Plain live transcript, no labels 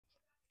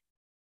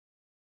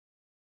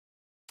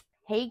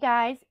Hey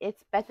guys,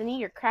 it's Bethany,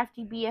 your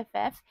crafty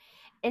BFF,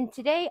 and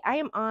today I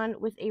am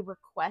on with a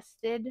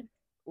requested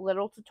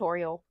little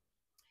tutorial.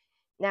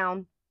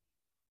 Now,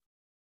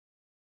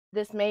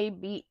 this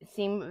may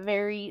seem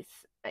very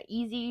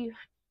easy,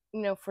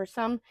 for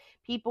some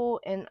people,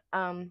 and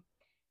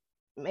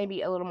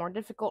maybe a little more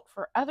difficult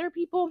for other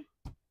people.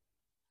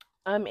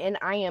 And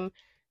I am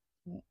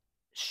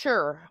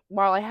sure,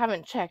 while I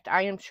haven't checked,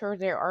 I am sure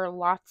there are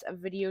lots of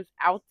videos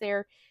out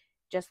there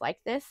just like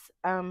this.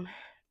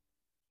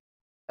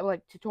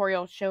 Like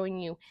tutorial showing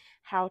you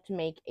how to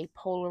make a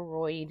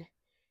Polaroid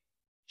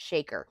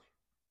shaker.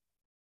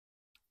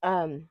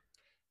 My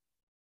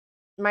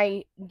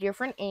dear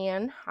friend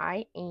Anne,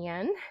 hi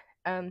Anne,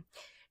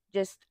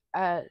 just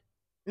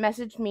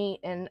messaged me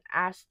and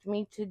asked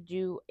me to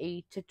do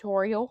a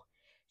tutorial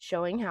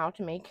showing how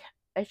to make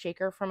a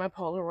shaker from a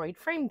Polaroid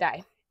frame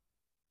die.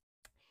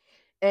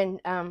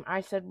 And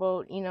I said,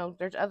 well,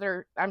 there's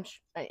other.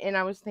 And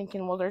I was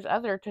thinking, well, there's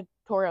other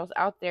tutorials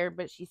out there,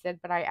 but she said,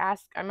 but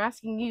I'm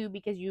asking you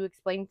because you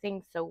explain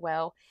things so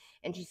well.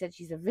 And she said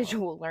she's a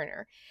visual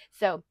learner.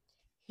 So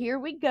here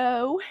we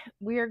go.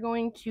 We are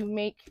going to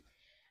make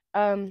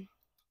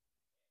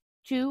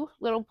two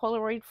little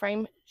Polaroid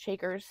frame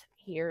shakers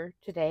here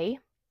today.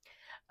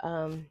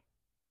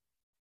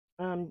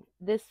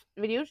 This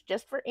video is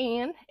just for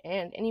Anne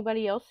and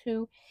anybody else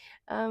who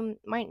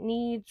might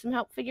need some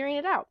help figuring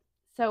it out.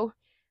 So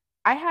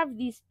I have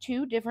these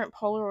two different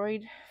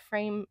Polaroid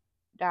frame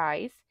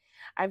dies.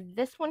 I have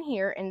this one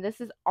here, and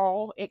this is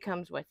all it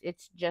comes with.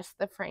 It's just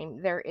the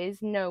frame. There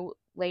is no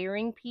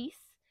layering piece.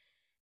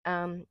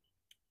 There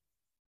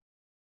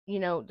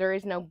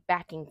is no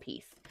backing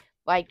piece.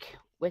 Like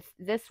with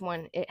this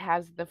one, it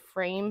has the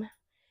frame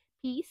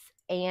piece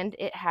and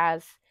it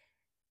has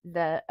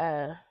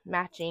the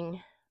matching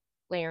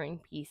layering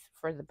piece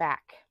for the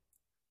back.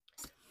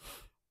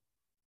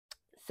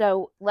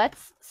 So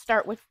let's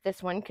start with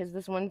this one because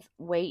this one's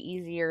way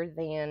easier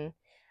than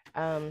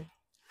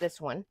this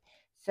one.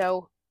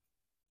 So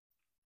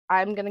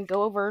I'm going to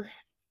go over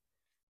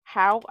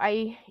how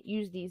I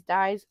use these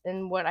dies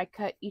and what I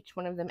cut each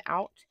one of them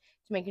out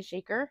to make a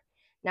shaker.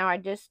 Now, I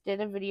just did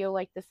a video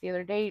like this the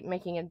other day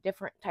making a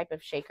different type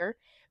of shaker,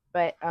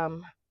 but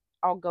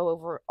I'll go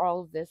over all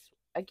of this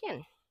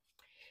again.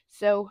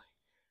 So,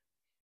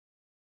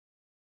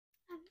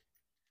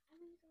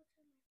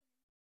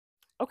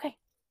 okay.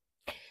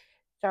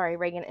 Sorry,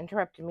 Reagan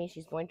interrupted me.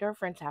 She's going to her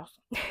friend's house.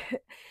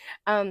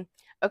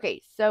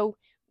 Okay, so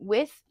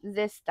with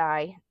this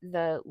die,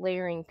 the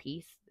layering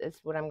piece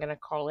is what I'm going to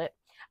call it.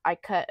 I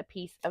cut a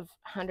piece of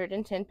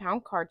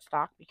 110-pound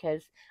cardstock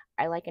because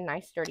I like a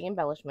nice sturdy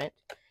embellishment.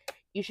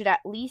 You should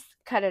at least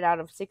cut it out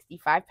of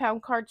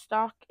 65-pound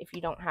cardstock if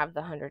you don't have the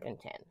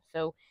 110.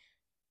 So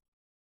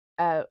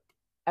a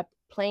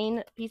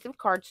plain piece of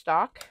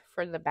cardstock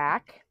for the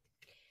back.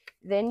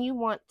 Then you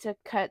want to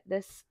cut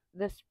this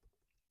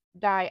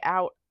die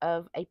out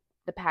of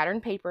the pattern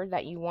paper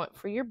that you want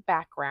for your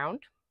background.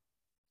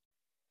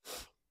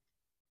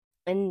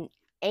 And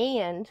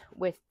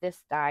with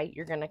this die,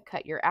 you're going to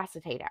cut your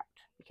acetate out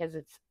because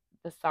it's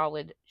the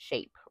solid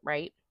shape,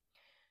 right?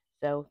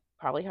 So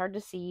probably hard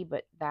to see,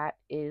 but that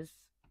is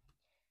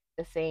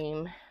the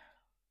same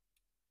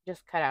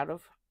just cut out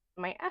of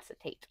my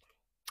acetate.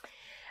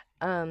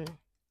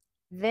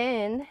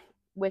 Then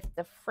with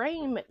the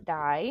frame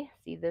die,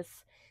 see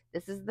this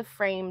is the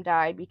frame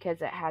die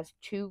because it has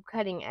two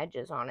cutting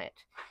edges on it.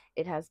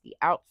 It has the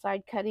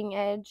outside cutting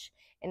edge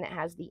and it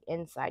has the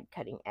inside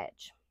cutting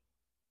edge.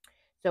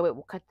 So it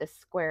will cut the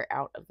square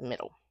out of the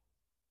middle.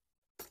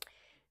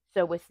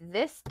 So with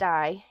this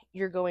die,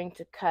 you're going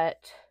to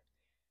cut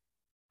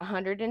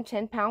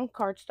 110-pound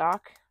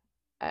cardstock.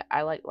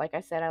 I like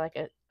I said, I like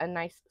a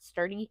nice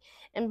sturdy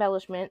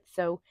embellishment.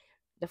 So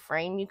the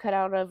frame you cut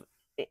out of,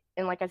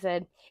 and like I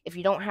said, if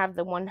you don't have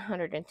the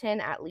 110,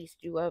 at least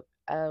do a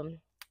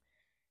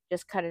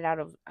just cut it out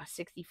of a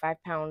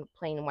 65-pound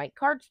plain white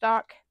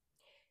cardstock.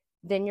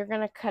 Then you're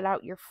going to cut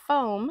out your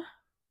foam.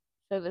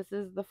 So this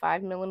is the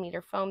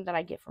 5mm foam that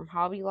I get from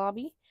Hobby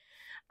Lobby.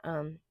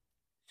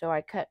 So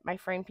I cut my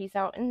frame piece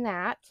out in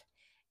that.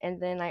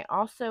 And then I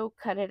also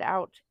cut it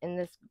out in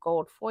this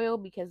gold foil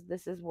because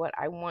this is what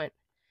I want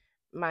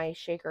my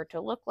shaker to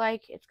look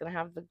like. It's going to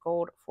have the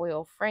gold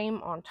foil frame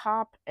on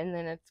top, and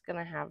then it's going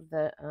to have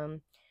the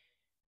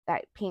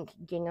that pink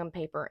gingham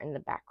paper in the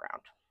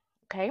background.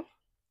 Okay?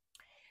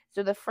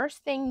 So the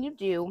first thing you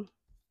do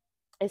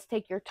is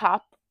take your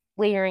top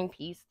layering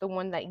piece, the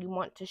one that you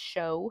want to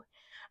show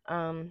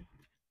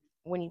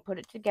when you put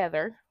it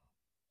together.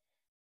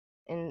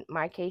 In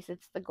my case,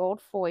 it's the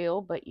gold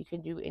foil, but you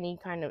can do any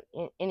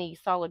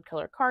solid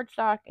color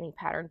cardstock, any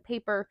patterned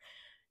paper,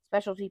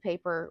 specialty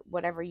paper,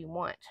 whatever you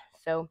want.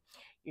 So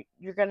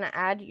you're going to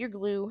add your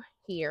glue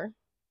here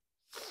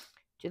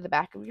to the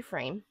back of your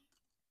frame.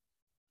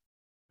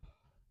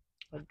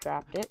 I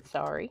dropped it,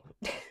 sorry.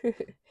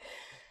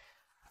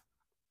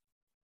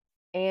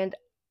 And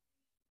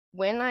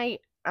when I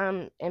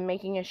am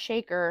making a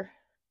shaker,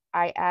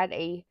 I add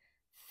a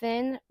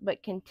thin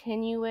but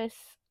continuous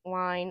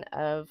line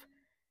of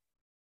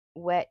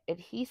wet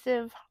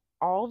adhesive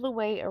all the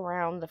way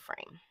around the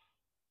frame.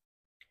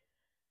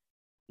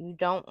 You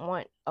don't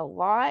want a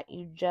lot,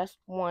 you just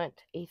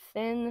want a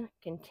thin,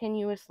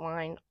 continuous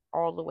line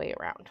all the way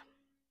around.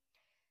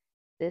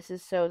 This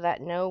is so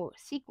that no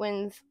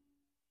sequins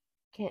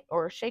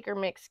or shaker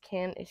mix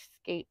can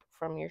escape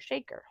from your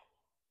shaker.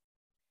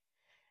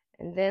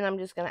 And then I'm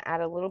just going to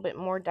add a little bit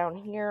more down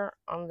here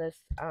on this,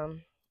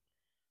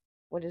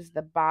 what is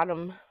the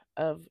bottom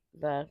of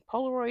the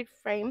Polaroid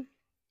frame.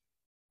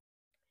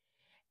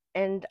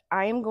 And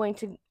I am going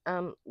to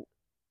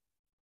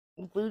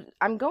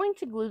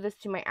glue this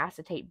to my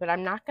acetate, but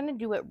I'm not going to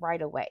do it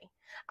right away.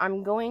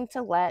 I'm going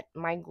to let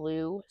my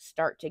glue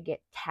start to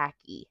get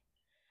tacky.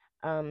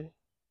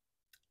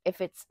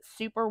 If it's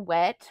super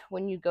wet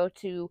when you go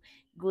to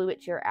glue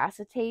it to your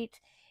acetate,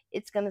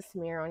 it's going to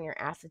smear on your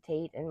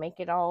acetate and make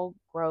it all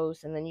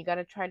gross, and then you got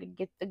to try to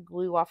get the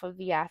glue off of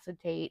the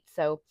acetate.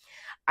 So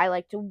I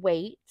like to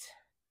wait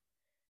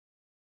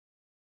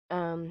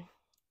and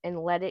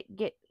let it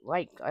get,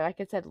 like I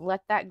said,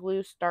 let that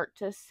glue start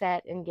to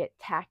set and get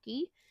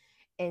tacky,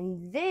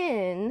 and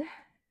then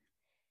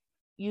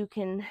you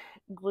can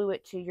glue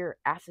it to your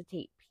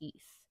acetate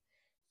piece.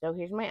 So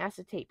here's my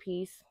acetate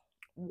piece.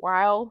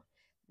 While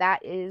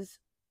that is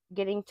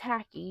getting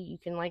tacky, you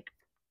can like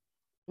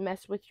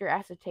mess with your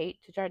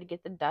acetate to try to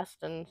get the dust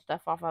and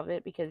stuff off of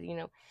it, because you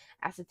know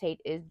acetate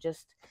is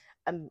just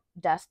a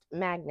dust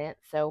magnet.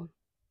 So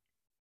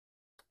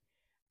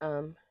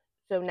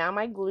now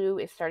my glue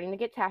is starting to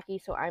get tacky,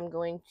 so I'm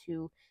going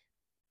to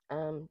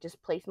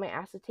just place my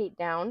acetate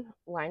down,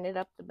 line it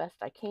up the best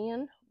I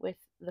can with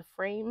the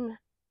frame,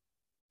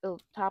 the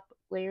top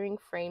layering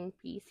frame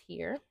piece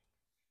here.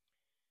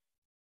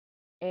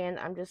 And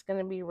I'm just going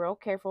to be real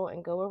careful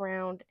and go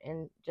around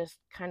and just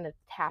kind of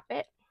tap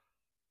it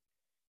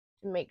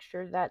to make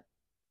sure that,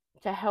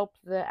 to help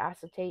the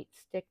acetate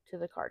stick to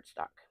the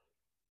cardstock.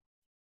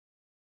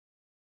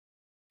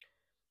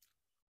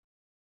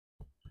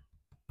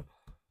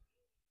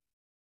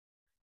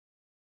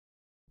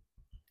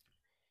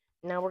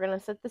 Now we're going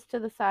to set this to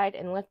the side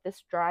and let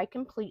this dry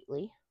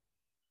completely.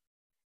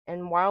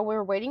 And while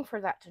we're waiting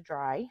for that to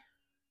dry,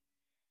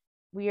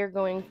 we are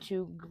going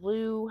to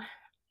glue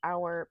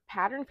our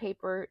pattern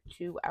paper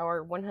to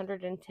our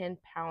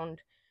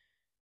 110-pound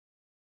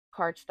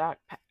cardstock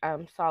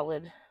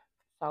solid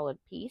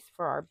piece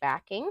for our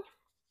backing.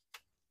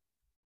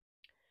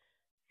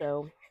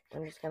 So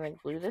I'm just going to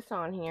glue this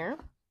on here.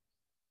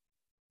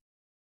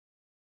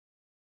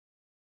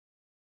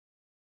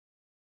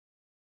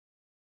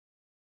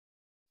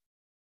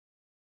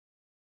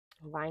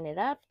 Line it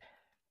up,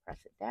 press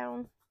it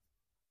down.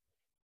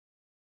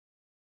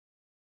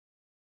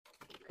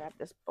 Grab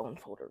this bone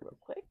folder real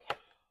quick.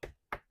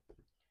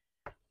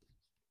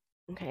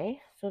 Okay,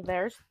 so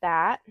there's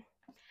that.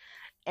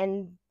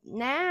 And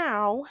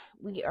now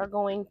we are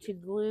going to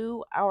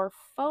glue our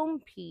foam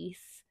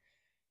piece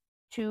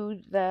to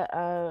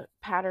the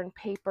pattern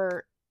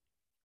paper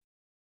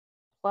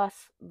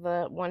plus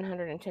the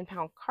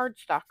 110-pound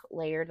cardstock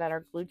layer that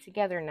are glued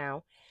together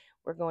now.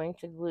 We're going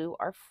to glue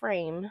our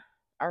frame,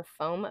 our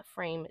foam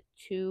frame,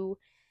 to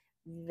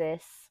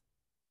this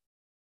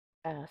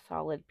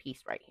solid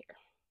piece right here.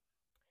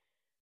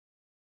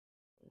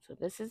 So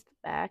this is the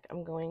back.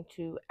 I'm going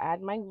to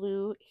add my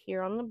glue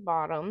here on the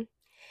bottom.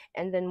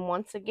 And then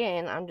once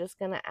again, I'm just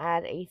going to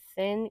add a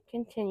thin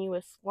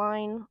continuous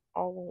line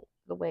all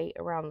the way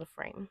around the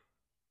frame,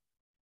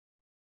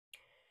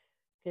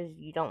 because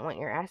you don't want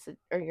your acid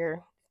or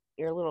your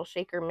little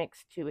shaker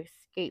mix to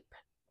escape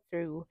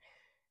through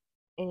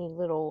any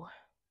little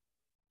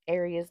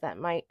areas that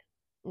might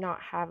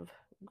not have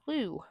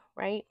glue,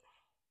 right?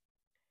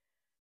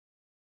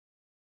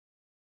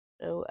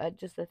 So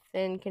just a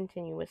thin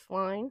continuous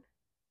line.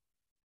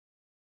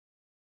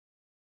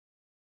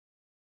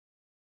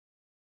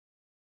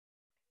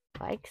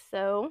 Like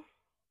so.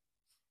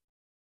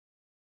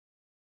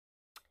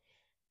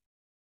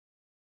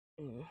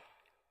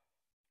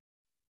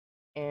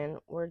 And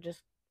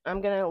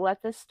I'm going to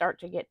let this start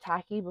to get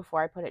tacky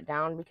before I put it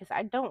down, because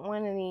I don't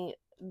want any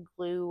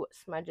glue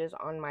smudges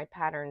on my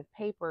pattern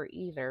paper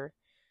either.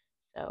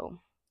 So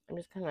I'm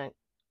just going to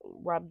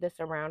rub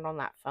this around on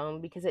that foam,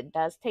 because it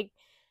does take,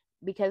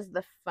 because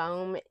the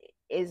foam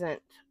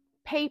isn't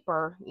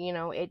paper, you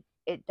know, it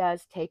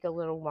does take a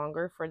little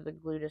longer for the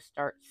glue to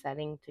start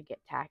setting to get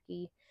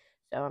tacky.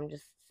 So I'm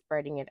just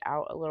spreading it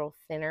out a little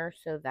thinner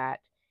so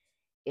that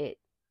it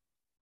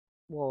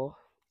will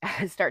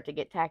start to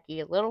get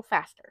tacky a little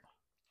faster,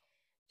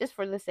 just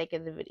for the sake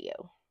of the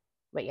video.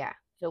 But yeah,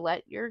 so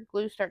let your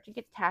glue start to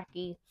get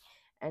tacky,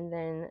 and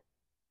then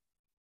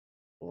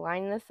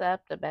line this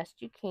up the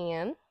best you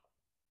can.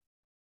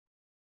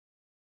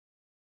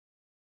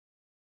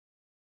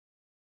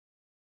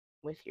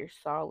 With your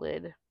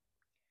solid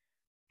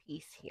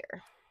piece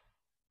here.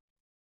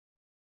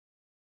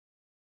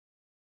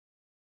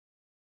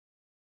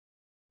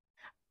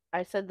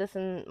 I said this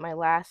in my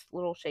last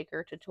little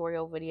shaker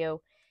tutorial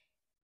video.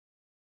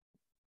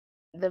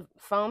 The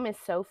foam is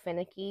so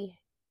finicky.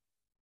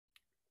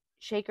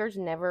 Shakers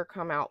never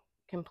come out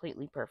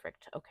completely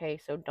perfect. Okay,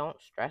 so don't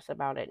stress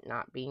about it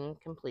not being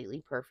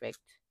completely perfect.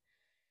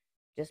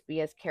 Just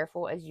be as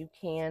careful as you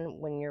can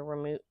when you're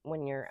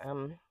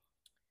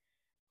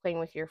playing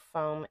with your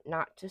foam,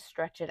 not to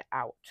stretch it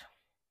out.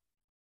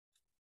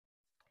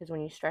 Because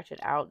when you stretch it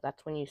out,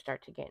 that's when you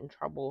start to get in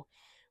trouble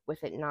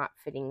with it not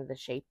fitting the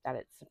shape that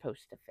it's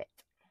supposed to fit.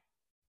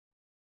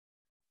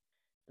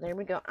 There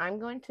we go. I'm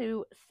going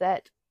to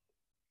set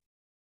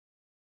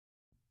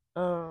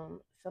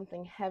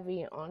something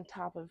heavy on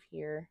top of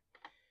here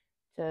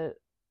to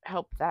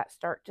help that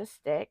start to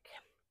stick.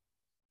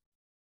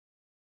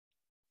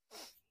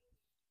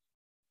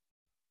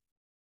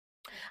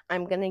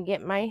 I'm going to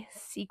get my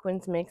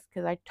sequins mix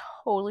because I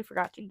totally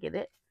forgot to get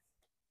it.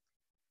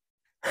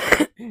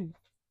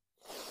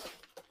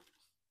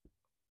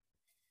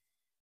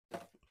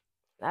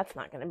 That's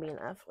not going to be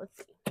enough. Let's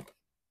see.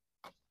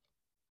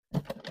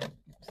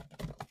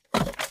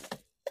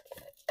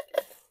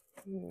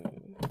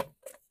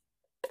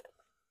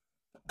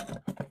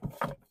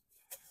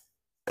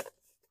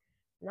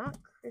 Not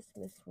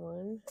Christmas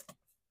one.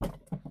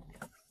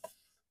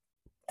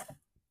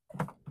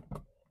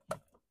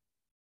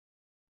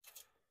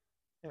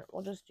 Here,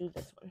 we'll just do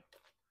this one.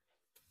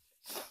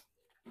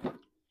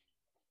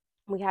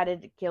 We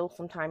had to kill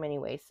some time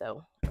anyway,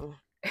 so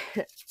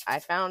I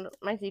found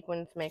my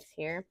sequins mix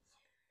here.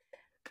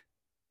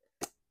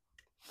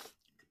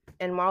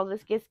 And while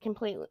this gets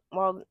completely,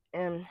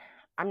 I'm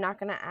not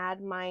going to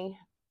add my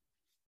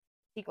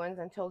sequins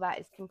until that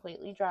is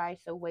completely dry.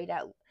 So wait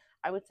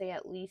I would say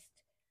at least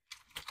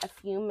a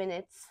few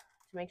minutes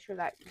to make sure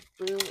that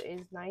glue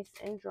is nice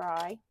and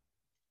dry.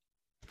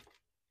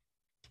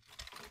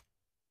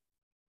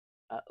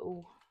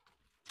 Uh-oh.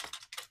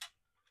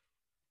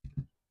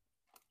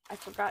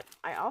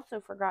 I also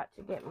forgot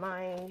to get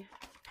my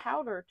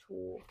powder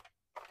tool.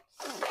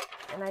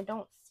 And I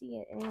don't see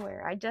it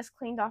anywhere. I just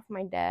cleaned off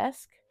my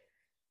desk.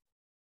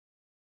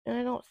 And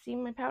I don't see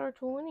my powder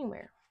tool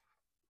anywhere.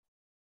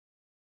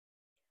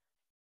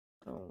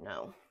 Oh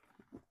no.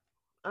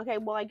 Okay,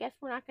 well I guess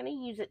we're not going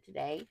to use it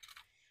today.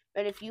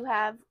 But if you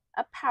have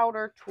a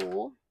powder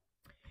tool,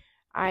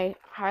 I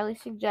highly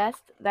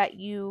suggest that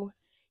you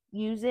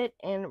use it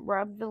and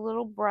rub the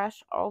little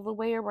brush all the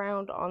way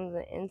around on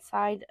the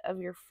inside of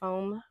your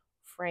foam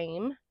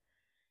frame.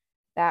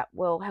 That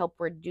will help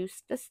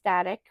reduce the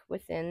static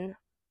within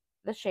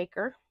the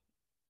shaker,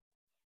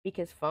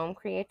 because foam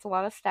creates a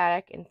lot of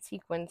static and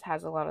sequins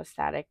has a lot of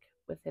static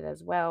with it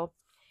as well.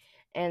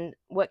 And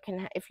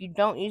if you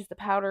don't use the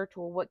powder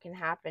tool, what can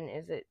happen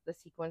is that the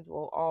sequins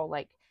will all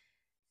like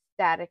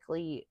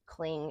statically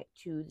cling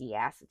to the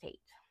acetate.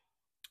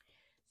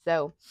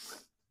 So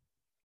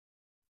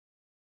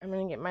I'm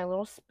going to get my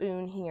little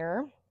spoon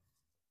here,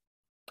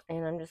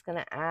 and I'm just going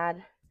to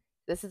add,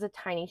 this is a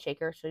tiny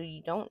shaker, so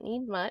you don't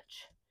need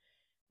much,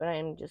 but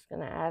I'm just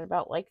going to add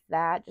about like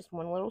that, just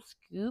one little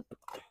scoop.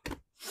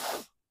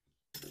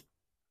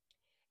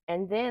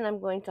 And then I'm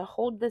going to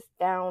hold this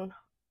down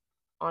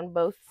on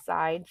both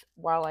sides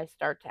while I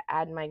start to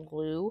add my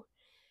glue,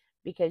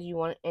 because you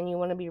want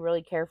to be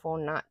really careful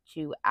not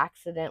to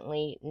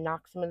accidentally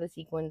knock some of the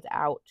sequins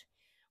out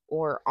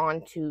or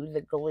onto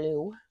the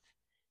glue.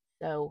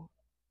 So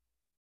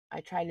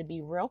I try to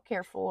be real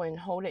careful and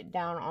hold it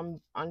down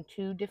on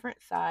two different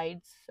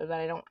sides so that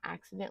I don't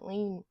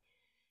accidentally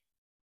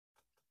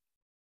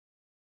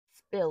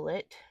spill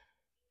it.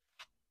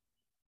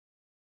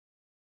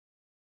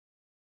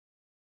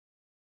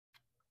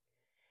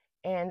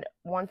 And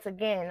once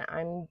again,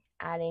 I'm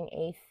adding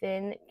a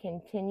thin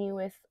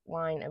continuous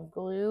line of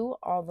glue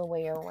all the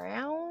way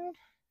around,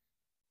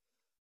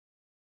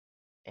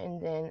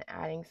 and then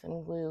adding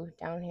some glue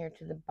down here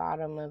to the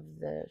bottom of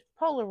the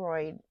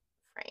Polaroid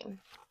frame.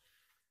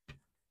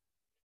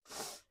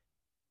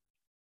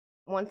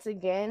 Once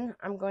again,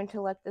 I'm going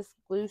to let this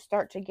glue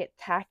start to get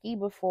tacky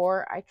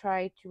before I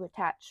try to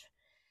attach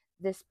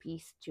this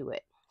piece to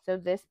it. So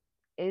this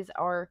is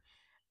our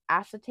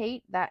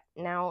acetate that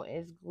now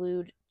is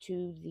glued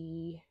to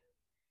the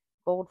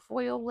gold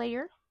foil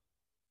layer.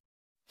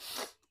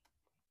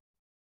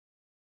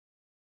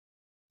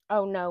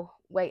 Oh no,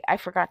 wait, I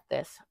forgot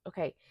this.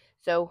 Okay,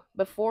 so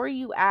before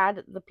you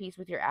add the piece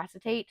with your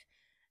acetate,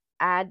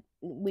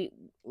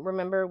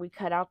 remember we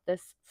cut out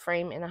this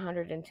frame in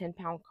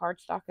 110-pound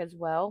cardstock as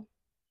well.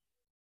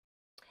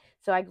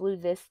 So I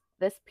glued this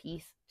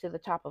piece to the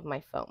top of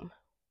my foam.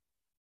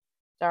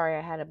 Sorry,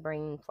 I had a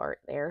brain fart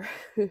there.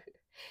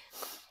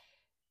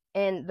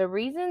 And the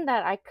reason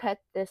that I cut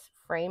this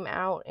frame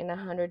out in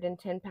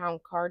 110-pound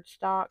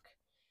cardstock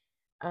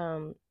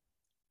and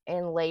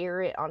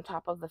layer it on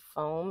top of the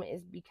foam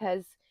is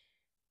because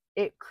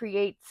it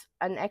creates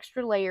an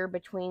extra layer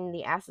between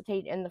the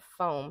acetate and the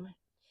foam.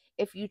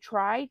 If you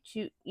try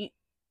to,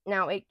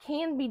 now it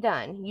can be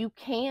done. You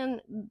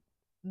can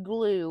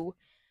glue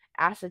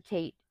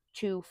acetate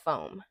to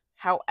foam.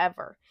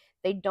 However,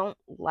 they don't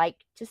like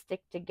to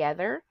stick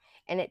together,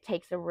 and it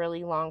takes a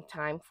really long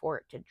time for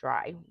it to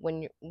dry.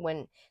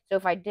 So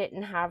if I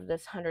didn't have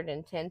this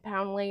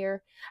 110-pound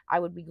layer, I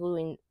would be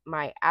gluing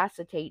my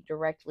acetate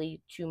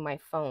directly to my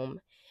foam,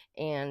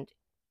 and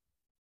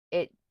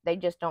they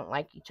just don't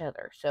like each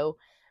other. So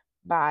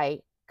by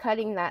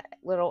cutting that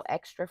little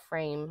extra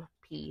frame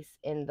piece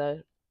in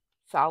the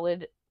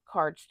solid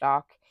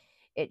cardstock,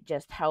 it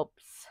just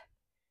helps,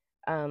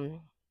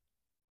 um,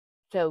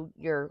 so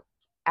your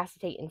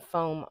acetate and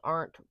foam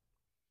aren't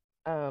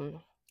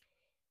um,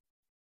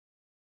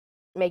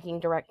 making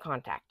direct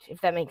contact, if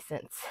that makes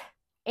sense.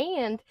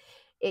 And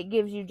it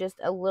gives you just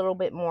a little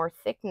bit more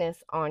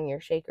thickness on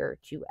your shaker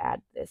to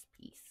add this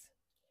piece.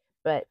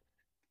 But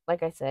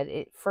like I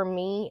said, for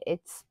me,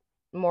 it's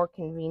more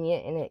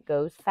convenient and it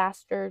goes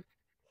faster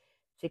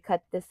to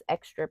cut this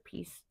extra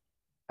piece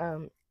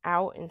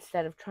out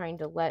instead of trying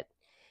to let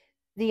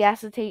the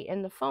acetate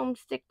and the foam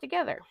stick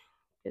together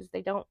because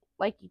they don't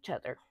like each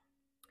other.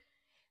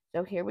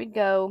 So here we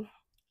go.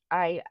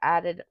 I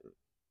added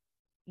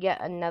yet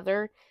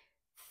another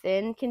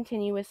thin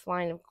continuous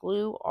line of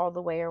glue all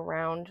the way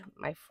around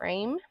my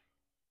frame.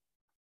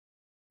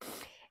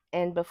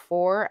 And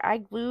before I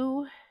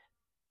glue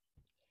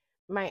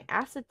my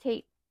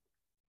acetate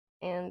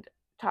and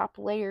top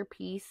layer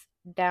piece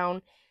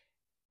down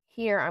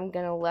here, I'm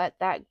going to let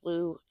that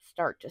glue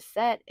start to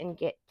set and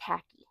get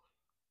tacky.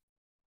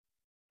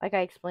 Like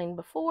I explained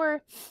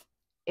before,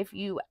 if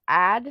you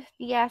add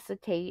the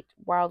acetate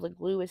while the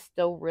glue is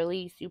still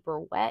really super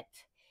wet,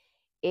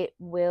 it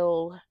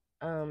will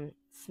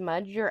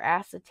smudge your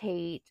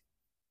acetate,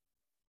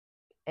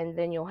 and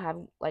then you'll have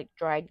like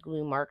dried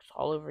glue marks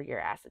all over your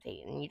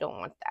acetate, and you don't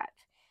want that.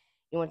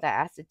 You want that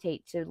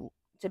acetate to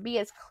be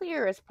as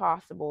clear as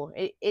possible.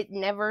 It's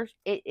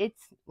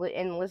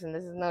and listen,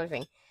 this is another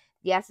thing.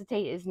 The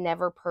acetate is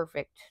never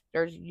perfect.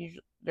 There's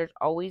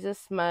always a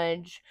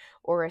smudge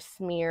or a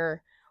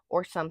smear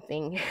or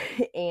something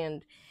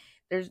and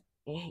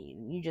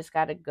you just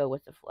got to go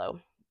with the flow.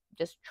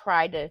 Just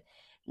try to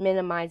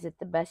minimize it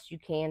the best you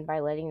can by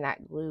letting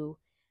that glue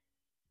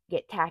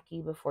get tacky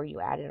before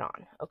you add it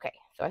on. Okay,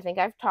 so I think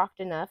I've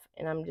talked enough,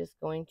 and I'm just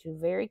going to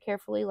very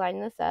carefully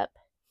line this up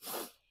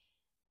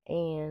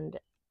and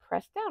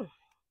press down.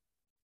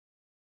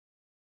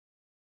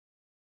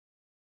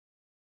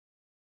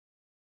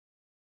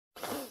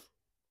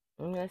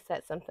 I'm going to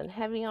set something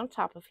heavy on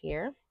top of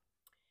here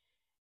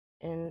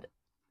and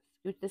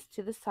scoot this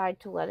to the side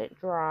to let it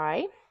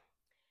dry,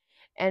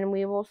 and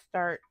we will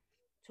start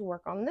to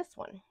work on this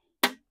one.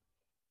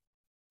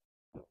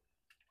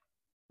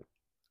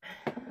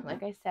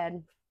 Like I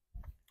said,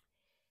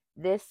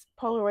 this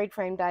Polaroid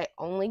frame die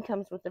only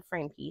comes with the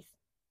frame piece.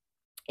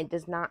 It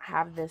does not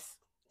have this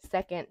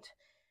second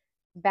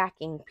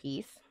backing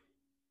piece.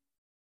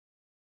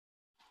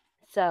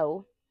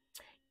 So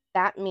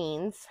that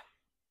means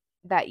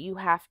that you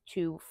have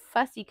to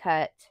fussy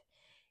cut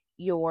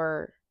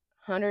your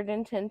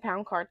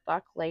 110-pound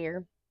cardstock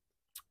layer,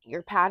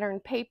 your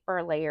pattern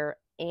paper layer,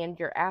 and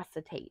your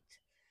acetate.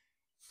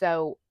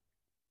 So,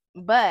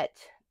 but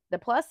the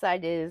plus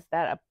side is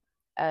that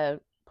a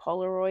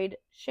Polaroid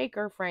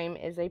shaker frame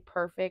is a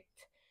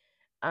perfect,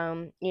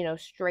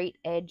 straight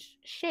edge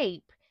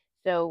shape.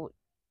 So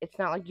it's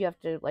not like you have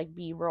to like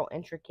be real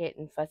intricate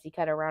and fussy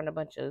cut around a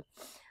bunch of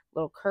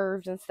little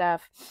curves and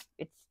stuff.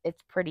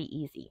 It's pretty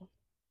easy.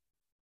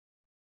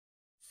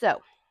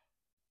 So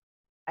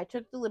I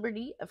took the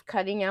liberty of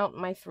cutting out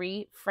my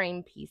 3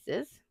 frame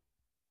pieces.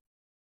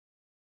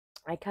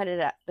 I cut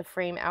the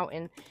frame out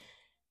in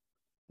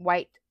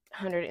white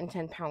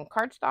 110-pound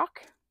cardstock.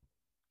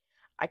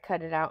 I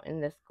cut it out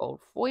in this gold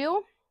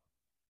foil.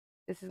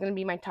 This is going to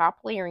be my top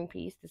layering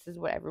piece. This is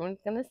what everyone's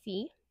going to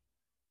see.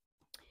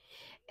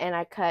 And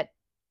I cut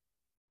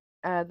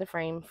the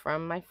frame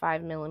from my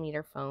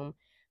 5mm foam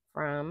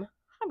from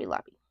Hobby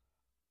Lobby.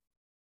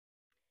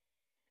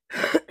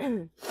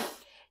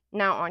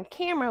 Now on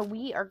camera,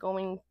 we are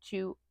going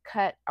to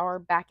cut our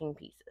backing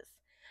pieces.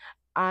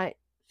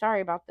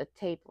 Sorry about the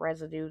tape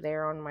residue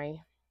there on my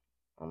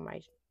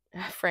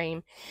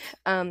frame.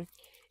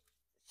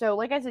 So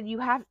like I said,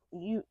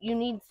 you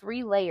need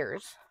 3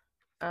 layers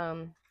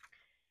of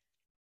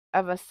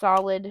a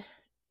solid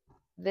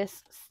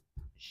this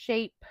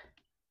shape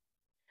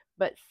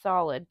but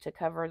solid to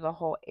cover the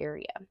whole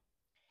area.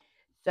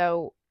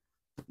 So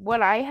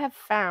what I have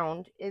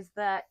found is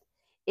that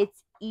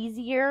it's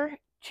easier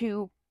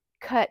to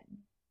cut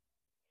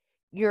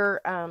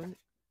your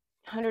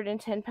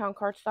 110-pound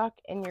cardstock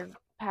and your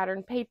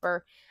pattern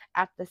paper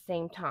at the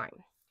same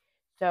time.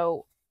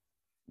 So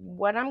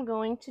what I'm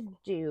going to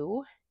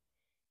do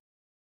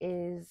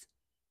is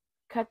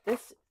cut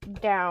this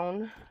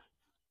down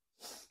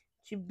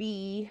to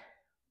be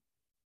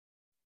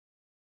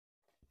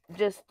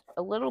just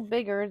a little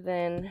bigger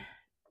than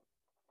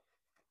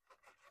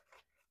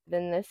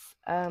this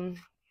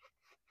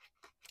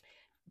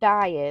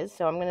die is.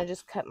 So I'm going to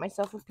just cut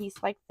myself a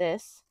piece like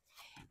this,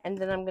 and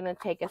then I'm going to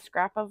take a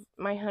scrap of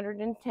my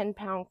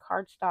 110-pound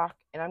cardstock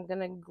and I'm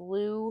going to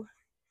glue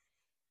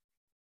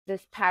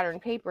this pattern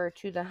paper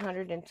to the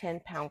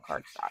 110-pound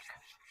cardstock.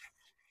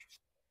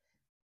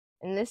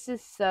 And this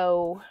is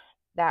so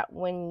that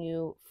when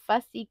you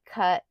fussy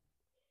cut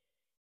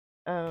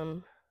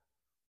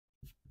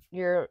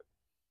your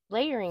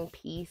layering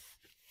piece,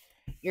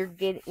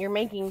 you're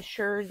making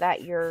sure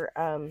that your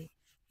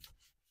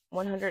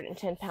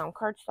 110-pound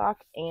cardstock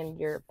and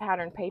your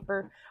pattern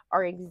paper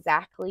are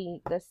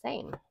exactly the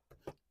same.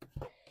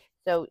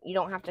 So you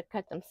don't have to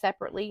cut them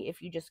separately.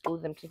 If you just glue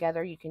them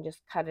together, you can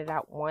just cut it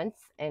out once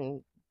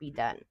and be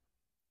done.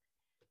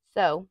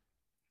 So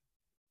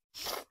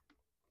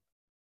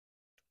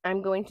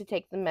I'm going to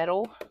take the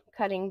metal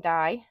cutting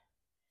die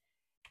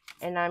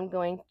and I'm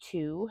going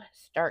to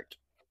try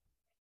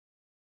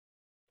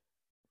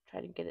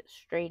to get it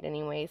straight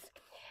anyways,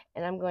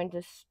 and I'm going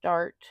to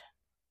start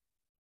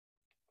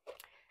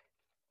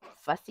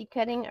fussy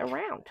cutting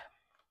around.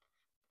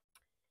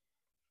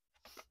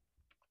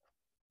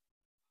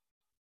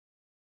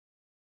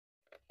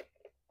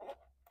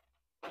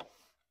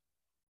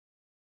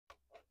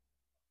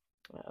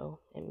 Uh-oh,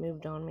 it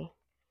moved on me.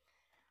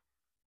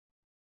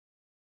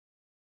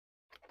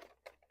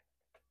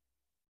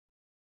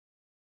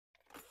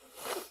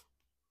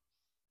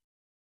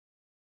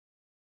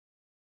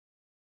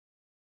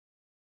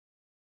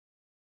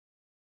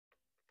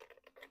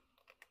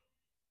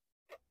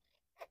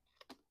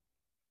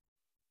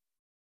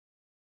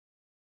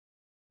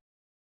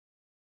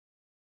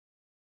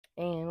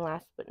 And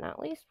last but not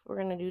least, we're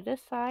going to do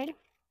this side.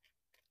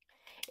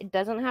 It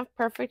doesn't have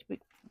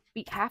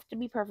to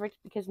be perfect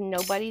because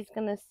nobody's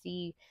going to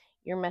see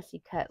your messy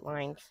cut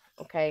lines,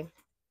 okay?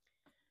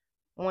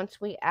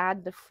 Once we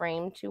add the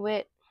frame to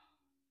it,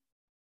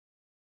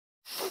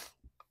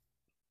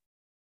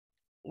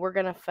 we're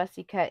going to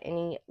fussy cut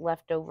any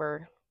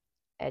leftover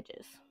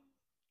edges,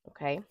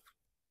 okay?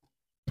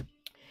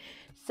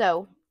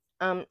 So,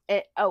 and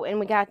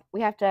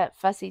we have to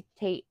fussy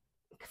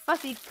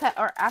cut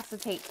our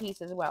acetate piece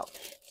as well.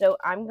 So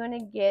I'm going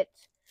to get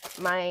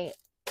my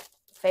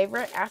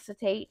favorite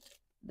acetate.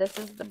 This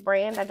is the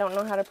brand. I don't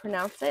know how to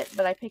pronounce it,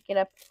 but I pick it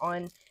up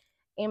on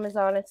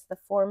Amazon. It's the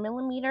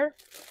 4mm.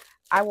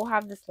 I will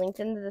have this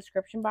linked in the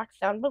description box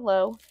down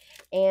below.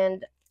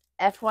 And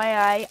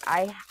FYI,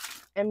 I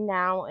am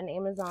now an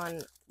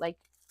Amazon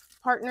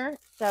partner.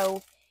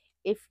 So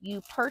if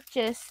you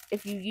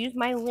use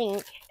my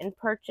link and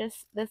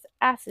purchase this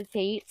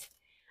acetate,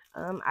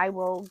 I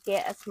will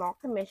get a small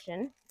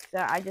commission.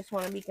 So I just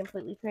want to be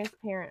completely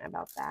transparent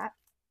about that.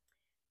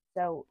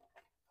 So,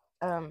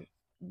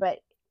 but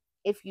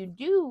if you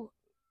do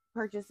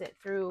purchase it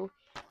through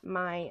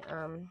my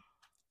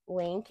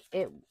link,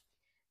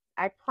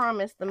 I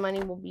promise the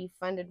money will be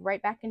funded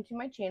right back into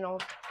my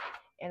channel,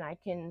 and I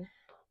can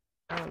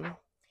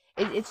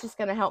it's just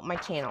gonna help my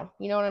channel.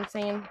 You know what I'm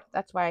saying?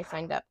 That's why I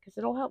signed up, because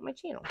it'll help my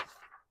channel.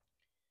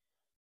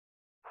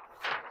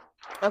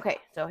 Okay,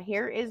 so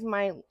here is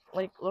my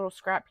little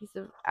scrap piece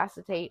of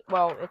acetate.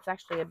 Well, it's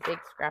actually a big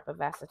scrap of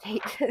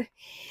acetate.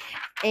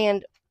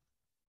 And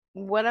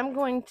what I'm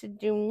going to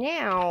do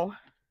now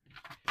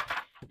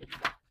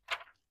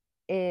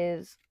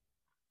is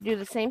do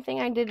the same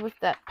thing I did with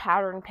that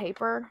pattern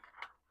paper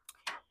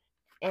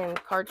and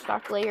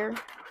cardstock layer.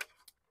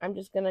 I'm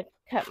just going to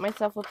cut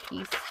myself a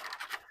piece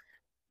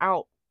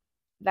out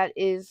that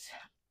is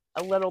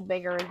a little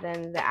bigger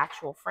than the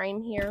actual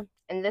frame here.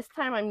 And this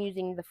time I'm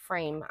using the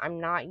frame. I'm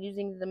not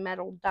using the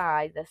metal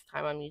die. This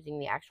time I'm using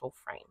the actual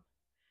frame,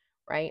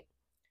 right?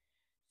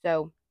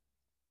 So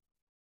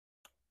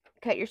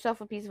cut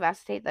yourself a piece of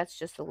acetate that's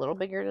just a little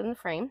bigger than the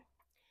frame.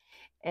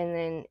 And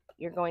then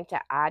you're going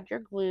to add your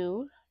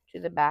glue to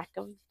the back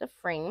of the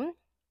frame.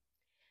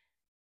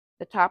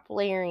 The top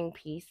layering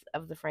piece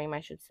of the frame, I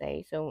should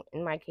say. So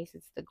in my case,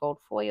 it's the gold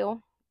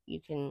foil.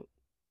 You can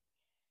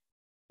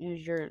do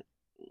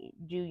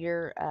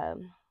your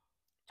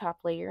top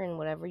layer in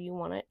whatever you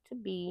want it to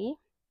be.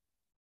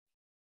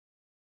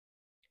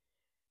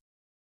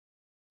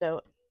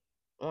 So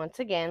once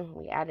again,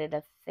 we added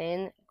a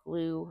thin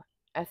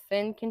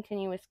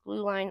continuous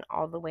glue line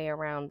all the way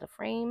around the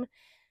frame.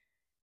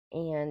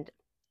 And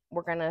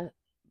we're going to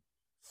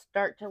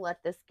start to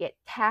let this get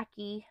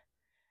tacky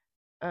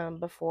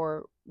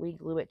before we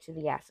glue it to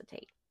the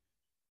acetate.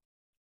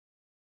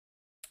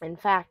 In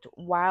fact,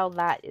 while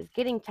that is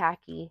getting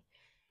tacky,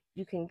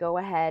 you can go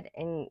ahead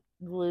and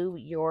glue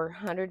your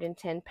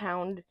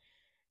 110-pound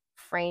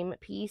frame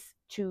piece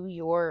to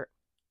your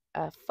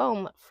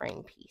foam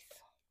frame piece.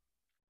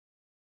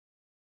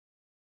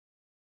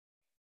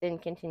 Then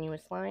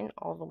continuous line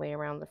all the way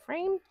around the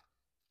frame.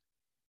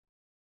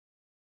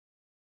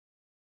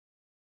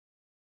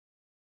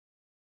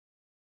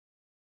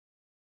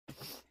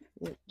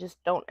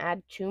 Just don't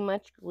add too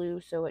much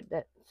glue so it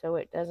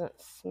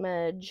doesn't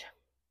smudge.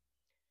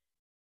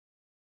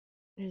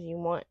 Because you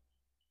want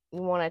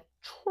to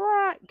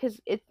try,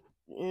 because the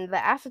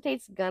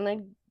acetate's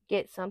gonna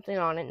get something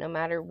on it no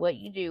matter what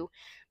you do,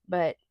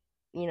 but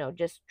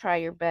just try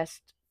your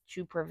best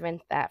to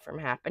prevent that from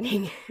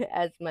happening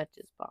as much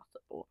as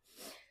possible.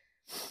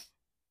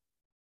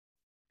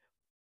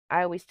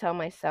 I always tell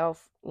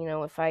myself,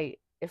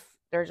 if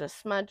there's a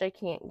smudge I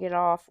can't get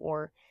off,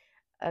 or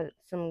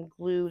some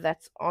glue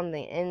that's on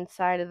the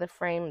inside of the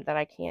frame that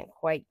I can't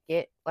quite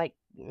get,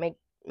 make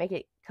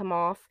it come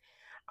off,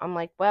 I'm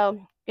like,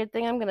 well, Good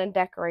thing I'm going to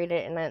decorate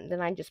it, and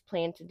then I just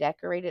plan to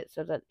decorate it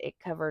so that it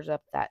covers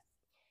up that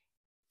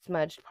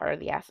smudged part of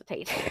the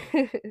acetate.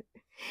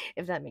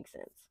 If that makes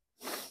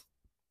sense.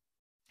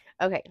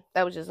 Okay,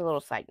 that was just a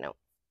little side note.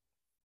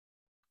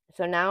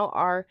 So now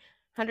our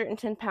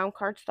 110-pound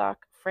cardstock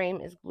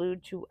frame is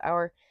glued to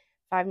our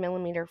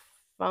 5mm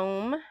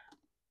foam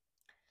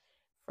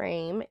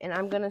frame, and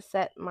I'm going to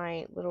set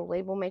my little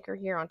label maker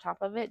here on top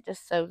of it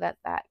just so that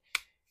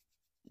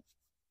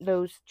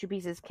those two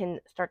pieces can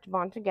start to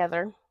bond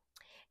together.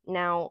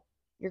 Now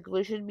your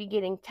glue should be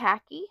getting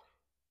tacky,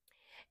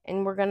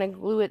 and we're going to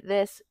glue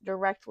this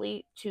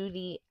directly to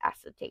the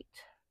acetate.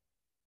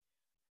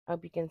 I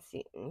hope you can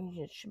see.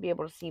 You should be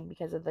able to see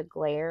because of the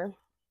glare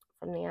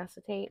from the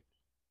acetate.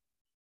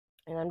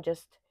 And I'm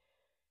just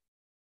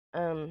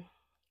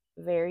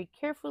very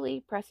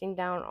carefully pressing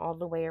down all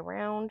the way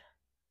around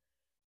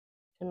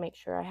to make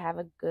sure I have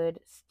a good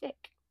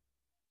stick.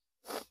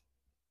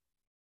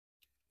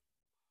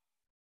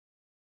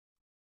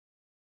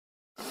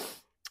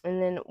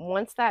 And then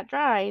once that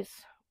dries,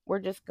 we're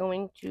just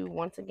going to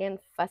once again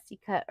fussy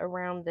cut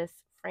around this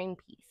frame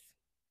piece.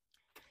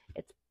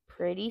 It's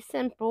pretty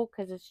simple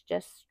because it's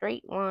just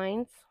straight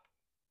lines.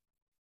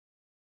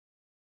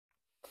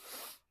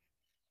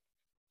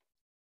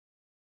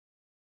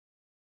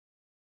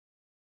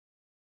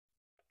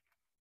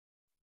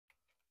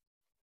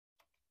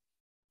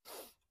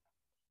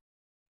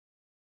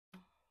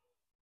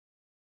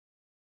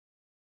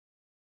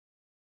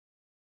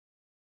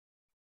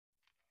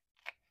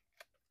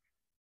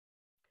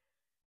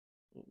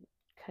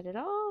 Cut it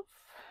off.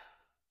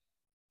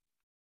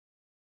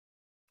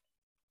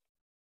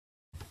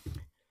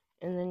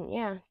 And then,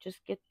 yeah,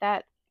 just get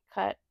that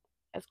cut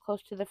as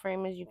close to the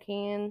frame as you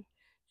can.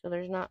 So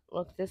there's not,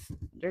 look,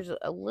 there's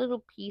a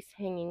little piece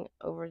hanging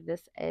over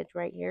this edge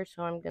right here.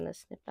 So I'm going to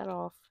snip that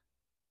off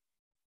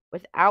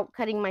without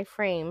cutting my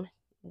frame.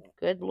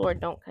 Good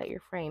Lord, don't cut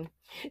your frame.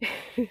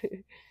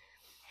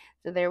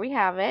 So there we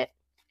have it.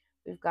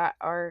 We've got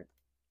our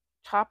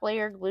top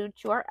layer glued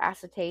to our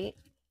acetate.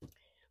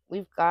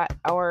 We've got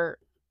our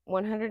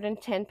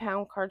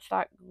 110-pound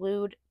cardstock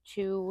glued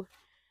to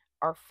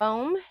our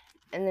foam,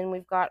 and then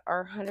we've got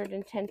our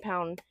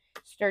 110-pound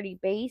sturdy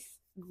base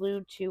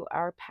glued to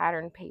our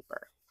pattern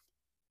paper.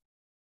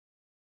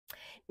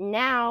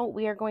 Now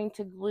we are going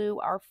to glue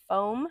our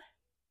foam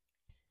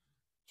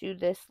to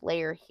this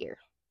layer here.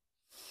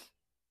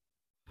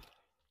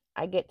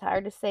 I get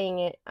tired of saying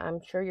it.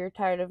 I'm sure you're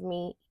tired of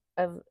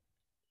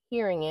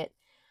hearing it.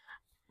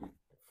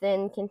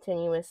 Thin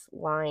continuous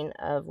line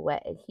of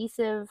wet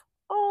adhesive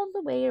all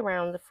the way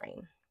around the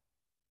frame.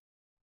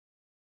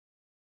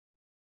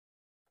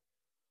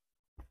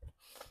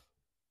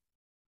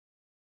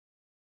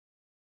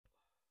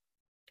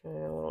 And a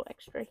little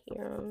extra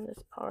here on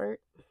this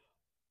part.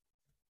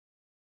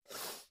 I'm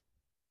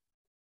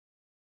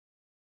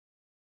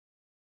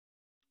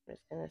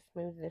just going to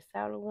smooth this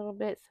out a little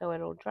bit so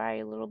it'll dry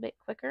a little bit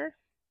quicker.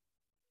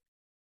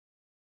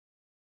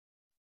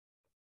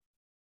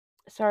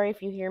 Sorry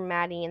if you hear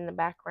Maddie in the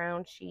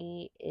background.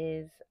 She's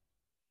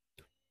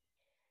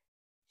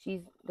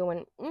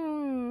going,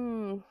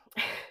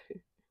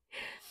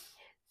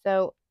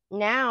 So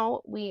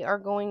now we are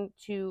going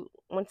to,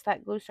 once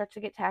that glue starts to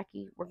get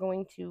tacky, we're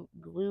going to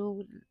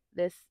glue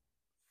this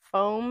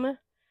foam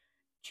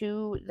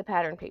to the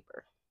pattern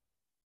paper.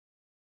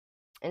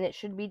 And it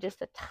should be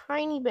just a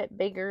tiny bit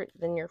bigger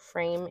than your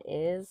frame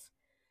is,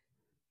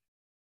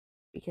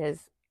 because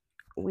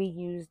we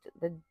used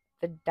the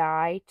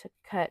die to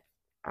cut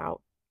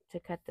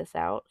this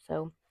out.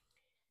 So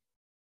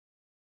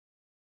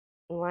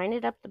line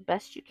it up the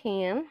best you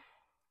can.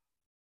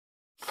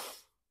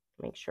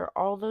 Make sure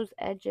all those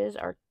edges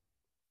are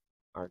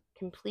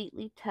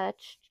completely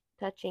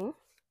touching.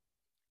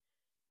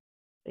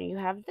 So you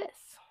have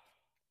this.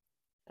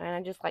 And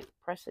I just like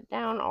press it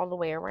down all the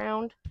way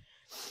around.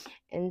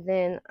 And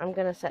then I'm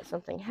going to set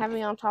something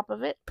heavy on top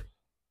of it.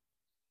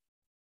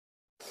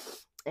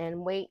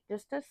 And wait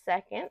just a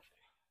second.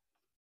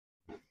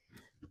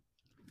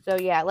 So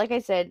yeah, like I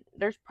said,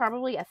 there's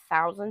probably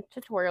 1,000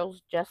 tutorials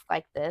just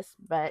like this.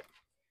 But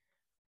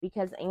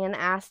because Anne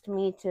asked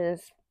me to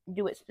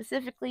do it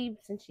specifically,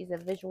 since she's a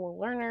visual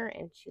learner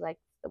and she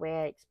likes the way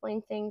I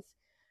explain things,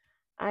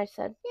 I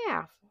said,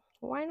 yeah,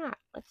 why not?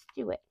 Let's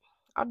do it.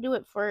 I'll do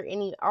it for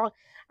I'll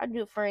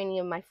do it for any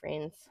of my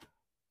friends.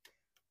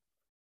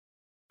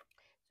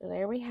 So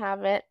there we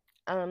have it.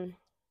 I'm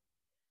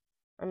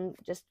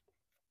just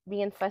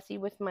being fussy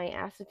with my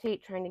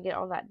acetate, trying to get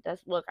all that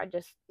dust. Look, I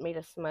just made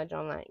a smudge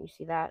on that. You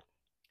see that?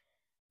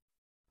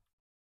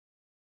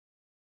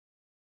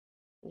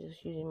 I'm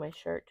just using my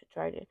shirt to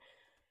try to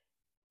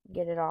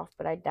get it off,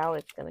 but I doubt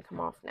it's going to come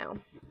off now.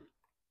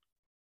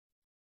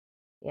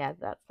 Yeah,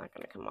 that's not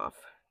going to come off.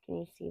 Can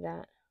you see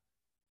that?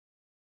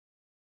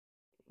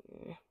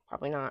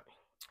 Probably not.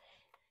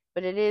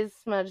 But it is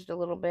smudged a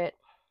little bit.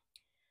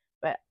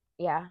 But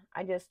yeah,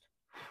 I just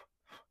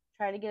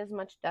try to get as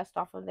much dust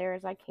off of there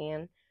as I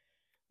can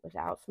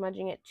without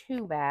smudging it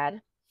too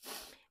bad.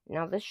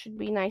 Now this should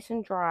be nice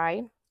and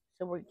dry.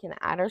 so we can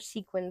add our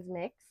sequins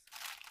mix.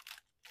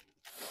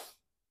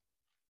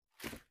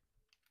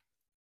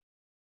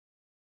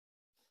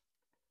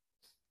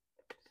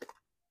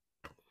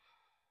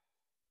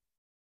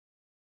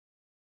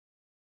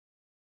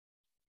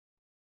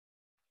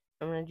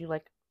 I'm going to do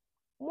like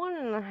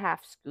 1.5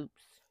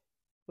 scoops,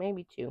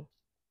 maybe 2.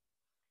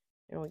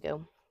 There we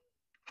go.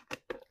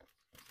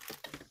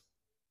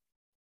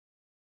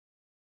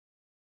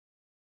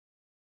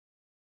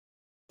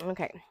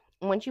 Okay,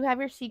 once you have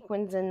your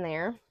sequins in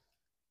there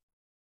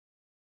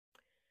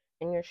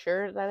and you're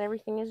sure that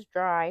everything is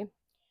dry,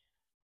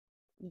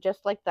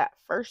 just like that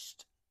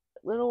first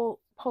little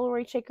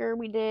Polaroid shaker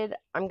we did,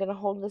 I'm going to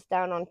hold this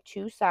down on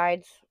 2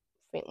 sides,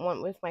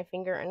 one with my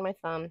finger and my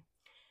thumb,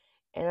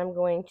 and I'm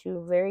going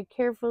to very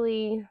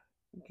carefully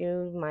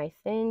do my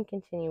thin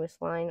continuous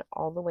line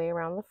all the way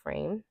around the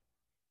frame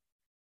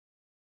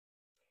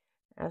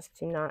as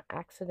to not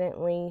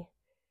accidentally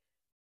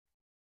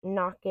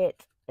knock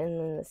it and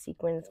then the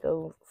sequins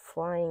go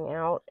flying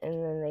out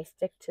and then they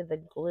stick to the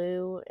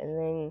glue and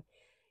then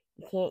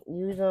you can't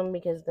use them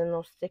because then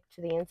they'll stick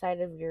to the inside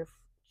of your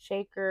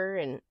shaker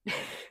and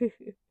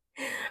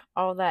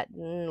all that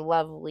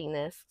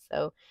loveliness.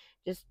 So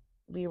just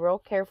be real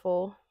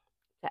careful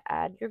to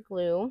add your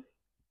glue.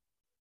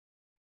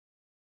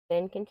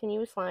 Then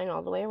continuous line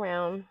all the way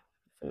around.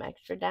 Some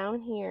extra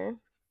down here.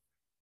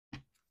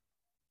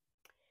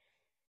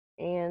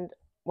 And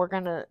we're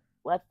going to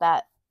let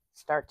that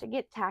start to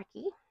get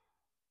tacky.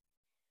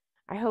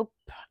 I hope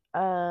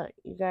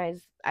you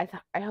guys, I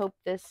hope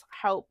this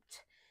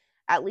helped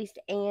at least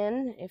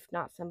Anne, if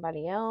not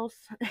somebody else,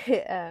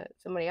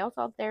 somebody else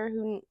out there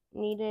who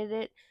needed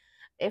it.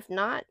 If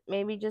not,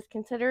 maybe just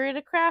consider it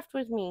a craft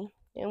with me.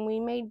 And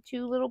we made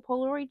 2 little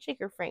Polaroid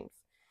shaker frames.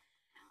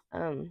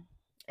 And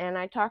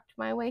I talked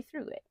my way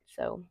through it.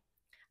 So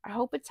I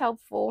hope it's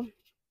helpful.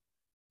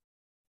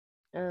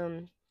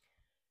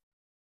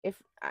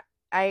 If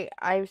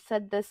I've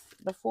said this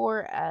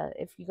before,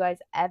 if you guys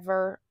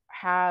ever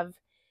have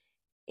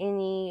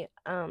any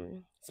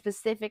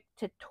specific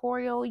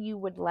tutorial you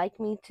would like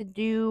me to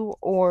do,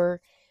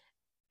 or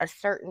a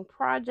certain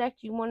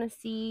project you want to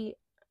see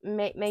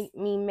make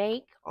me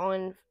make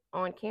on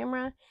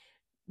camera,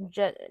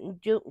 just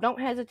don't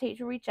hesitate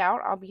to reach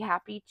out. I'll be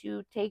happy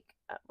to take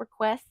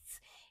requests,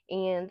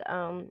 and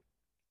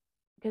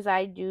because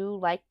I do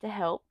like to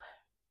help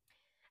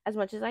as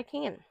much as I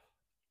can.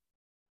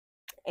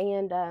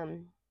 And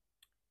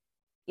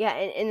yeah,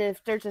 and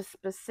if there's a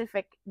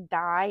specific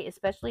die,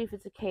 especially if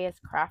it's a KS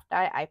craft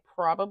die, I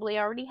probably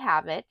already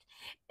have it,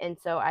 and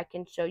so I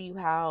can show you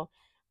how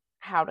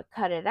to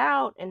cut it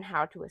out and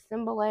how to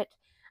assemble it.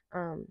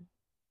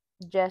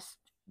 Just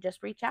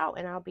reach out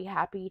and I'll be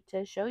happy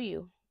to show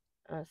you.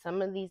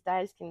 Some of these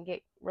dies can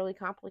get really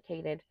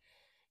complicated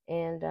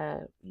and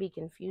be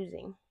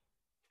confusing.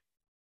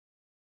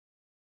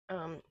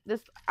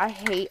 This, I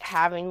hate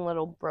having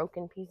little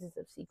broken pieces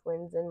of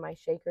sequins in my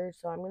shakers,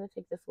 so I'm going to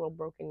take this little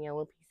broken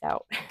yellow piece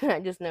out.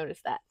 I just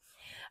noticed that.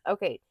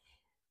 Okay,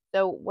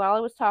 so while I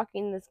was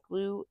talking, this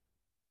glue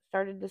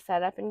started to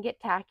set up and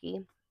get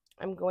tacky.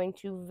 I'm going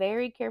to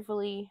very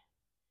carefully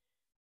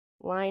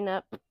line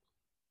up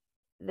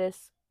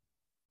this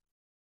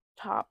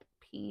top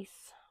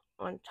piece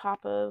on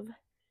top of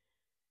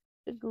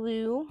the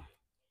glue.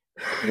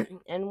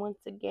 And once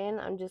again,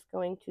 I'm just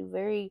going to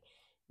very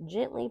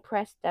gently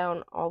press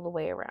down all the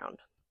way around.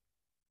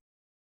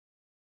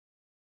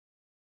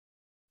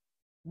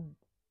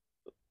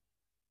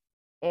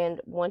 And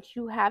once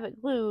you have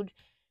it glued,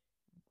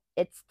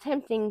 it's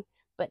tempting,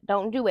 but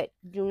don't do it.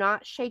 Do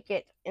not shake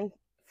it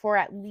for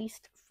at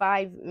least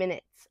 5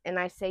 minutes. And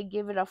I say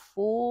give it a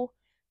full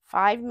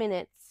 5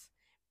 minutes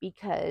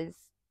because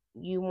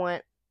you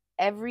want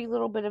every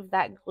little bit of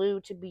that glue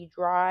to be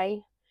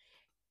dry.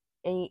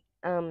 And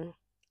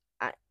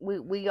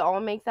we all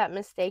make that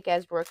mistake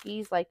as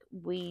rookies. Like,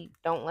 we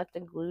don't let the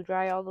glue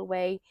dry all the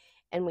way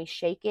and we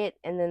shake it,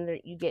 and then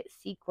you get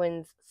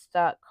sequins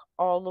stuck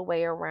all the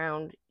way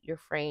around your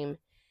frame,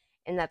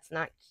 and that's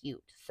not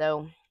cute.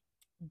 So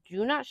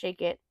do not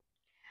shake it.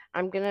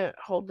 I'm gonna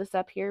hold this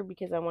up here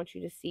because I want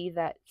you to see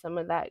that some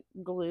of that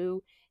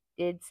glue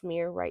did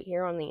smear right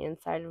here on the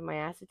inside of my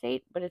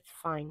acetate, but it's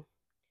fine.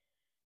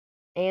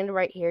 And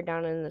right here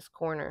down in this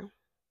corner,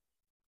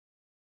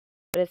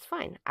 but it's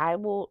fine. I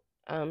will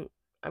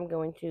I'm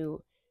going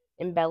to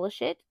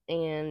embellish it,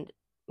 and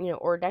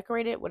or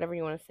decorate it, whatever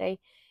you want to say,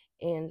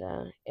 and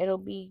it'll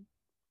be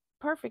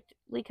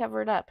perfectly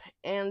covered up.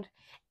 And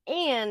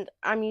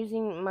I'm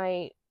using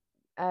my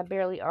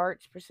Barely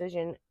Arts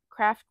Precision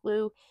Craft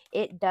Glue.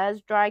 It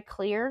does dry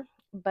clear,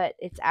 but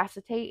it's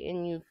acetate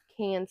and you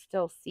can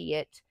still see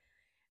it.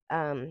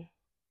 And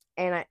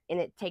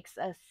it takes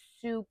a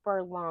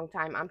super long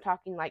time. I'm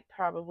talking like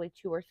probably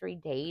 2 or 3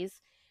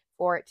 days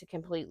for it to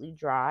completely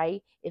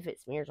dry if it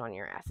smears on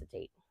your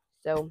acetate.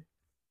 So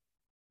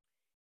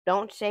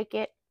don't shake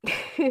it.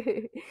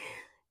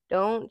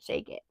 Don't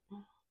shake it.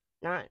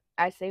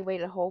 I say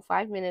wait a whole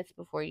 5 minutes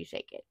before you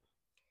shake it.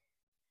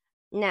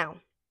 Now,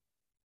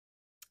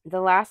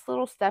 The last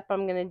little step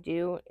I'm going to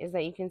do is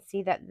that you can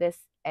see that this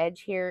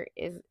edge here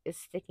is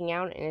sticking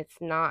out, and it's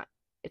not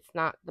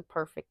the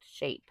perfect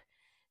shape.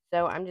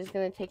 So I'm just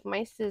going to take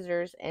my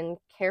scissors and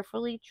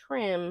carefully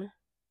trim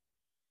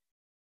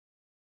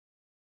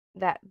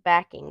that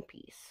backing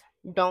piece.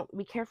 Don't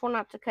be careful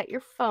not to cut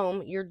your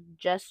foam. You're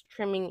just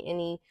trimming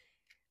any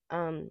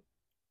um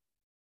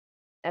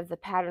of the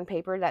pattern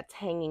paper that's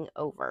hanging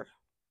over.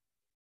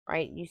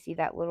 Right? You see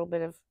that little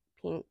bit of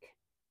pink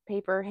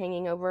paper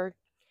hanging over?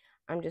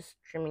 I'm just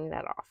trimming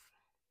that off.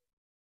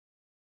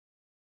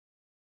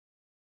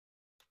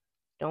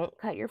 Don't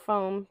cut your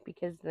foam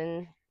because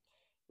then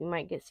you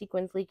might get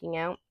sequins leaking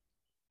out.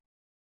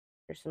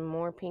 There's some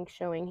more pink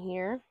showing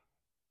here.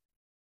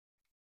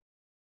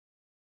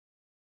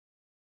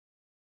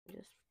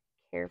 Just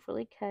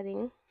carefully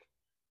cutting.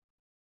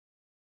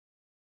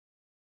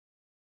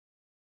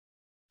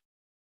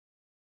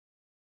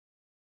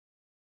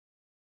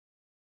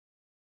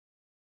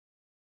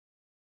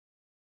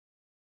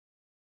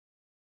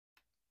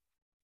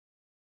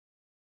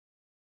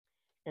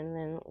 And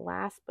then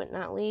last but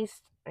not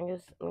least, I'm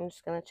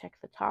just gonna check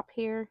the top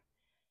here.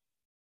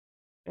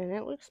 And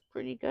it looks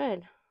pretty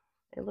good.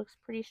 It looks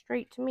pretty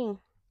straight to me.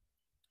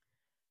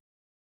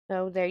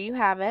 So there you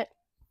have it.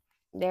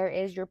 There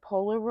is your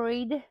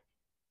Polaroid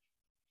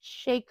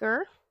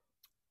shaker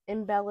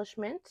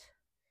embellishment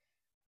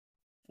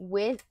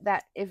with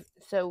that. If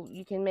so,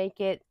 you can make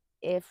it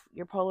if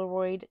your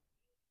Polaroid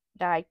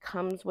die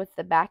comes with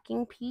the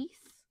backing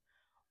piece,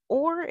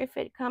 or if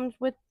it comes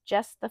with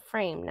just the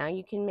frame. Now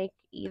you can make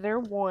either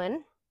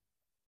one.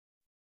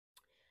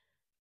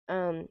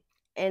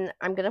 And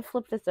I'm gonna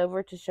flip this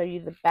over to show you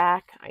the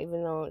back,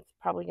 even though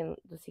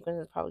the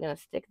sequence is probably gonna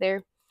stick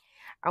there.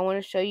 I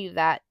want to show you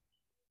that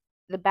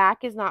the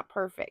back is not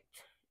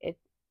perfect. It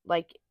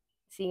like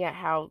see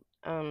how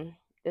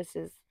this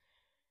is,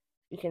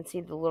 you can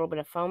see the little bit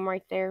of foam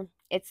right there.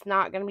 It's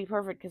not gonna be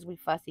perfect because we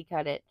fussy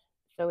cut it.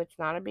 So it's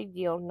not a big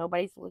deal.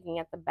 Nobody's looking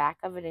at the back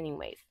of it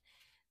anyways.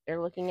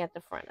 They're looking at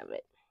the front of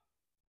it.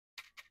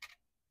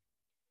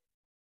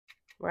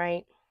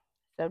 Right?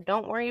 So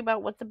don't worry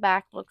about what the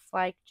back looks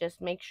like.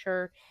 Just make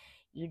sure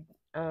you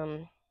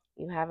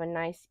you have a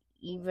nice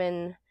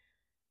even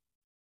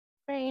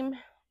frame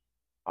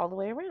all the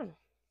way around.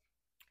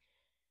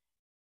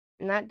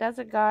 And that does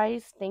it,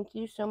 guys. Thank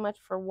you so much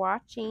for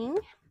watching.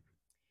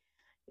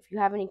 If you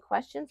have any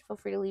questions, feel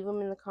free to leave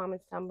them in the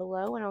comments down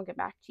below and I'll get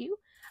back to you.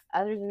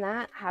 Other than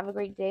that, have a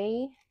great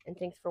day and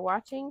thanks for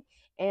watching.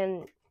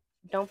 And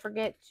don't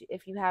forget,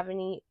 if you have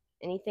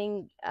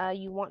anything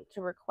you want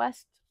to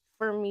request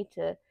for me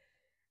to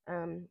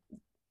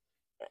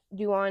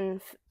do on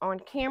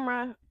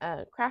camera,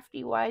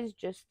 crafty wise,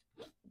 just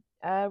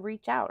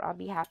reach out. I'll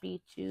be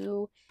happy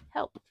to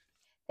help.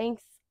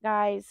 Thanks,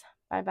 guys.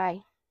 Bye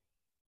bye.